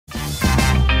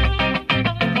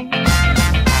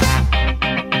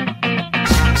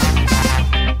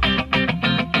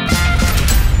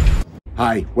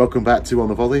Hi, welcome back to On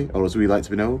the Volley, or as we like to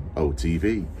be known,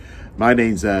 OTV. My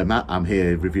name's Matt. I'm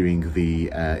here reviewing the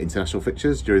international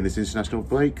fixtures during this international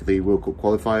break, the World Cup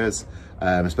qualifiers,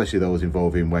 especially those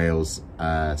involving Wales,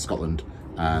 Scotland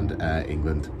and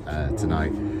England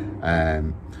tonight.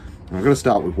 I'm going to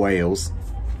start with Wales.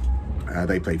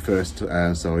 They played first,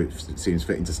 so it seems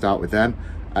fitting to start with them.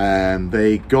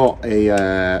 They got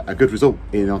a good result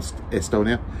in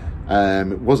Estonia.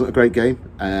 It wasn't a great game,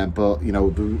 but you know,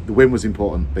 the win was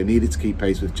important. They needed to keep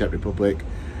pace with Czech Republic.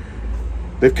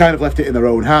 They've kind of left it in their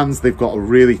own hands. They've got a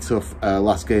really tough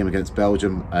last game against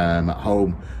Belgium at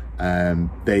home.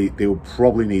 They will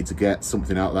probably need to get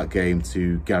something out of that game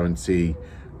to guarantee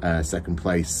second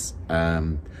place.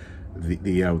 Their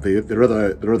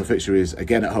other fixture is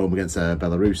again at home against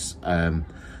Belarus.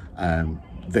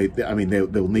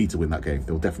 They'll need to win that game.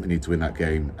 They'll definitely need to win that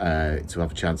game to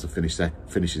have a chance of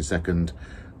finishing second.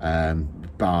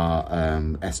 Bar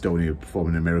Estonia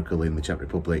performing a miracle in the Czech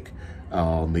Republic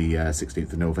on the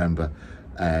 16th of November.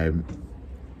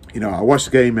 You know, I watched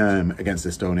the game against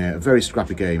Estonia, a very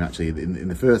scrappy game actually. In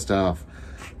the first half,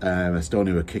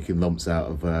 Estonia were kicking lumps out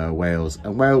of Wales,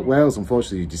 and Wales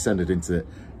unfortunately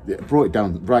brought it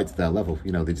down right to their level.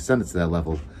 You know, they descended to their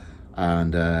level,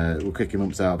 and were kicking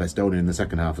lumps out of Estonia in the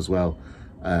second half as well.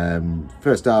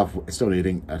 First half, Estonia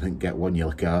didn't get one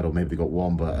yellow card, or maybe they got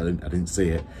one, but I didn't see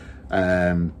it.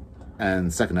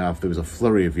 And second half, there was a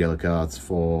flurry of yellow cards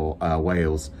for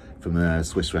Wales from the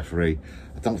Swiss referee.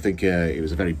 I don't think it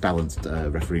was a very balanced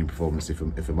refereeing performance, if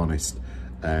I'm honest,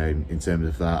 in terms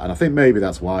of that. And I think maybe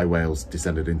that's why Wales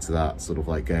descended into that sort of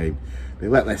like game. They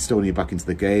let Estonia back into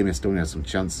the game. Estonia had some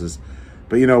chances.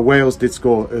 But, you know, Wales did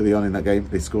score early on in that game.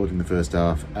 They scored in the first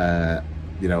half.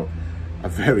 You know, a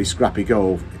very scrappy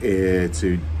goal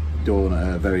to dawn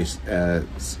a very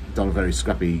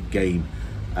scrappy game.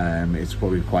 It's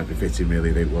probably quite befitting,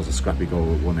 really, that it was a scrappy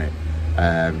goal that won it.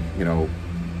 You know,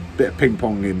 bit of ping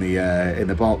pong in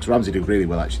the box. Ramsey did really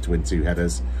well actually to win two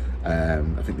headers.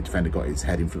 I think the defender got his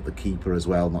head in front of the keeper as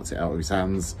well, knocked it out of his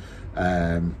hands.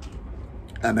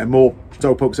 And then Moore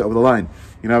toe pokes it over the line.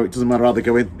 You know, it doesn't matter how they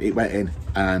go in, it went in,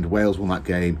 and Wales won that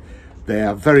game. They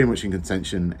are very much in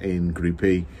contention in Group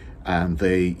E, and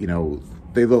they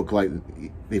look like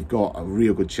they've got a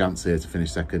real good chance here to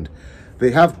finish second.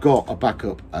 They have got a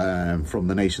backup from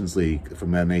the Nations League, from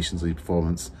their Nations League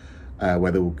performance,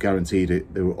 where they were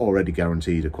already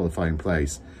guaranteed a qualifying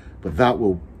place, but that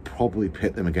will probably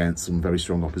pit them against some very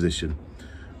strong opposition,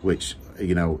 which,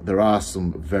 you know, there are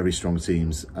some very strong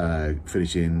teams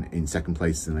finishing in second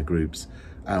place in their groups,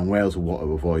 and Wales will want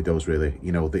to avoid those, really.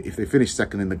 You know, if they finish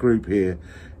second in the group here,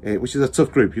 which is a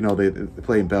tough group, you know, they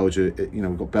play in Belgium. You know,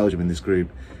 we've got Belgium in this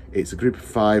group. It's a group of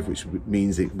 5, which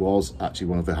means it was actually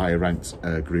one of the higher ranked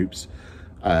groups.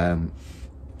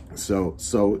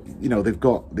 So you know, they've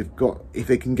got if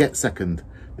they can get second,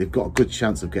 they've got a good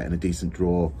chance of getting a decent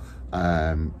draw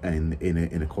in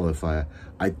a qualifier.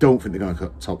 I don't think they're going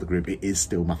to top the group. It is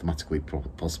still mathematically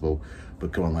possible,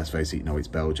 but come on, let's face it, you know, it's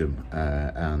Belgium,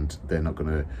 and they're not going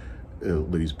to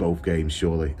lose both games,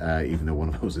 surely, even though one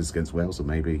of those is against Wales, or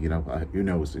maybe, you know, who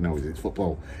knows? You know, it's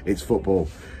football,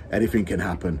 anything can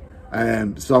happen.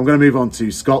 So I'm going to move on to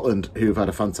Scotland, who have had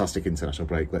a fantastic international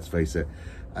break, let's face it.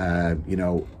 You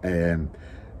know,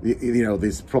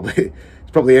 there's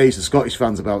probably aged the Scottish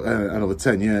fans about another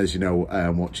 10 years, you know,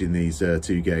 watching these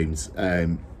two games.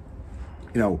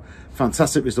 You know,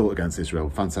 fantastic result against Israel,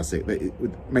 fantastic.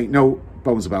 Make no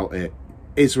bones about it.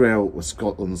 Israel was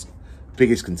Scotland's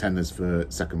biggest contenders for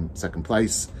second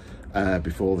place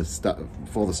before the start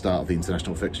of the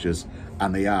international fixtures,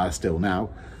 and they are still now.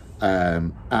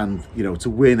 And you know, to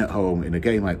win at home in a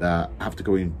game like that, after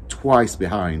going twice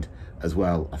behind as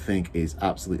well, I think is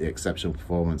absolutely exceptional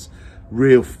performance.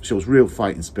 Shows real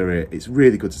fighting spirit. It's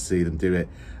really good to see them do it.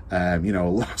 You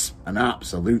know, an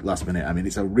absolute last minute. I mean,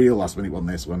 it's a real last minute one.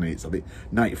 This one, it's the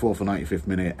 94th or 95th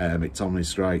minute McTominay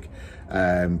strike.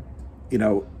 You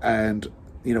know, and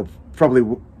you know, probably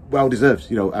well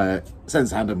deserved. You know,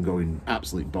 sends Handham going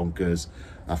absolute bonkers.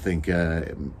 I think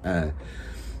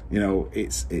you know,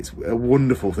 it's a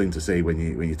wonderful thing to see when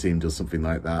your team does something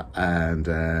like that. And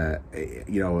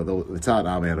you know, the Tartan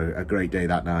Army had a great day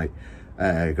that night.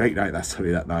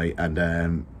 That night,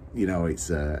 and you know, it's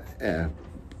a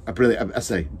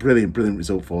brilliant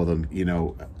result for them. You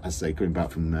know, I say, coming back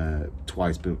from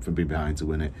twice from being behind to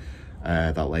win it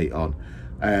that late on.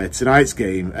 Tonight's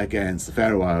game against the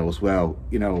Faroe Isles, well,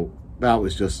 you know, that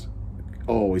was just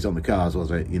always on the cards,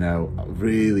 wasn't it? You know,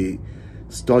 really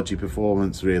stodgy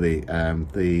performance, really.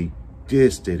 They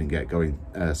just didn't get going.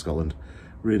 Scotland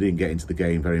really didn't get into the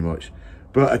game very much.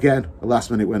 But again, a last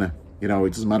minute winner. You know,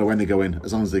 it doesn't matter when they go in,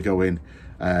 as long as they go in.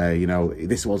 You know,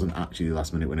 this wasn't actually the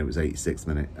last minute when it was 86th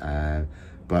minute,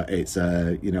 but it's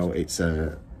you know, it's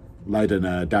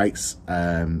Leiden Dykes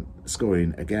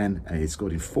scoring again. He's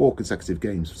scored in 4 consecutive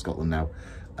games for Scotland now,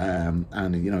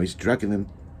 and you know, he's dragging them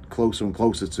closer and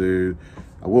closer to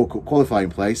a World Cup qualifying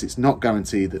place. It's not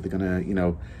guaranteed that they're gonna, you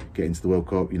know, get into the World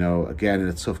Cup. You know, again in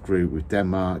a tough group with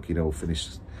Denmark. You know,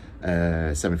 finished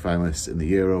semi-finalists in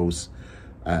the Euros.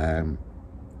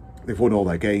 They've won all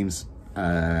their games,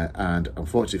 and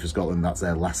unfortunately for Scotland, that's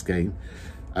their last game.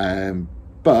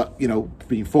 But, you know,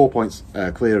 being 4 points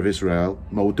clear of Israel,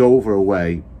 Moldova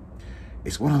away,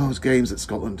 it's one of those games that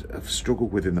Scotland have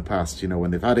struggled with in the past, you know,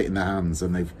 when they've had it in their hands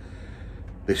and they've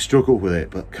struggled with it.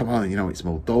 But come on, you know, it's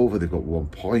Moldova, they've got 1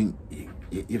 point.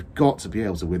 You've got to be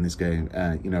able to win this game,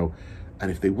 you know, and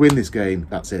if they win this game,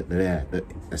 that's it, they're there.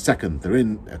 A second, they're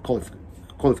in a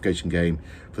qualification game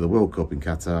for the World Cup in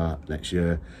Qatar next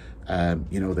year.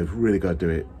 You know, they've really got to do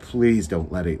it. Please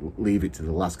don't leave it to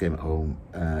the last game at home.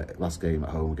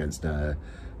 Against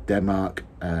Denmark.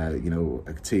 You know,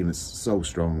 a team that's so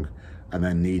strong, and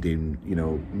then needing, you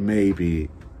know, maybe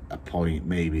a point.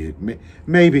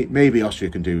 Maybe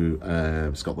Austria can do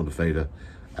Scotland a favour,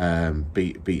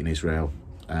 beating Israel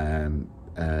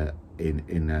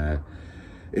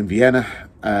in Vienna,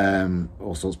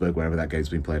 or Salzburg, wherever that game's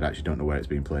been played. I actually don't know where it's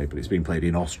been played, but it's been played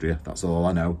in Austria. That's all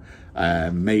I know.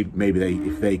 Maybe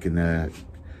if they can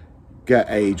get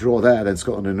a draw there, then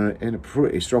Scotland are in a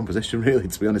pretty strong position, really,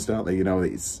 to be honest, aren't they? You know,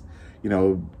 it's, you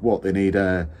know, what they need,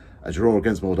 a draw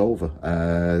against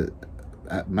Moldova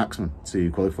at maximum to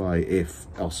qualify if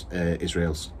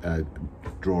Israel's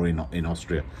draw in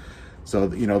Austria.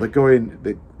 So, you know, they've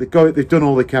done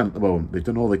all they can at the moment. They've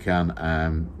done all they can,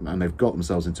 and they've got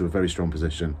themselves into a very strong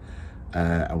position.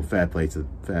 And fair play to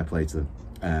them.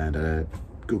 And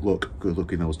good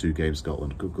luck in those 2 games,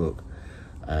 Scotland. Good luck.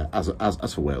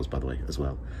 As for Wales, by the way, as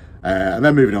well. And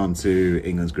then moving on to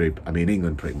England's group. I mean,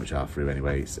 England pretty much are through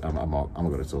anyway. I'm not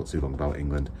going to talk too long about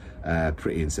England.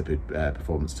 Pretty insipid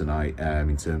performance tonight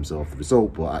in terms of the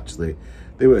result, but actually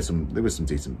there were some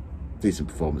decent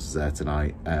performances there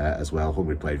tonight as well.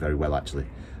 Hungary played very well, actually,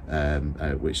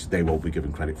 which they won't be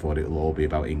given credit for. It'll all be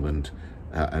about England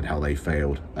and how they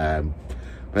failed.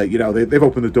 But, you know, they've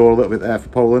opened the door a little bit there for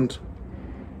Poland.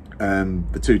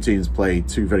 The 2 teams played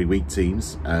 2 very weak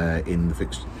teams in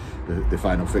the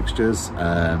final fixtures.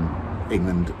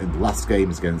 England in the last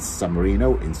game is against San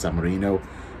Marino in San Marino.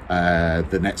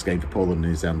 The next game for Poland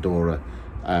is Andorra,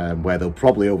 where they'll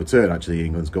probably overturn actually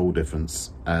England's goal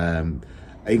difference.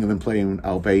 England playing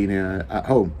Albania at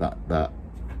home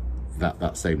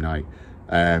that same night.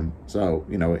 So,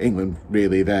 you know, England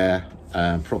really there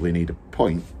probably need a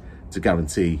point to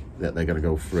guarantee that they're going to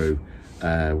go through,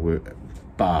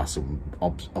 bar some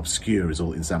obscure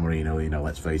result in San Marino. You know,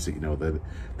 let's face it, you know,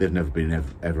 they've never been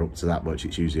ever up to that much.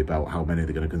 It's usually about how many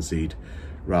they're going to concede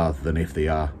rather than if they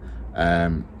are.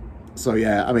 So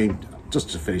yeah, I mean, just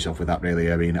to finish off with that,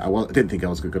 really, I mean, I didn't think I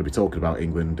was going to be talking about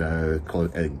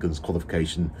England's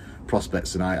qualification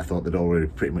prospects tonight. I thought they'd already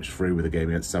pretty much through with the game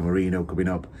against San Marino coming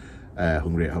up.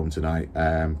 Hungary at home tonight.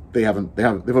 They've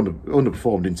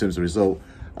underperformed in terms of result.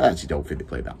 I actually don't think they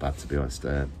played that bad, to be honest.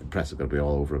 The press are going to be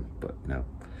all over them, but you know,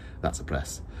 that's the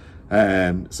press.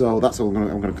 So that's all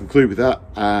I'm going to conclude with that,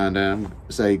 and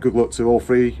say good luck to all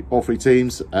three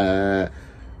teams. I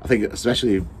think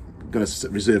especially going to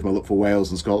reserve my look for Wales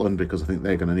and Scotland, because I think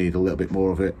they're going to need a little bit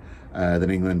more of it than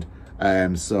England.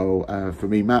 So for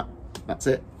me, Matt, that's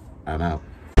it. I'm out.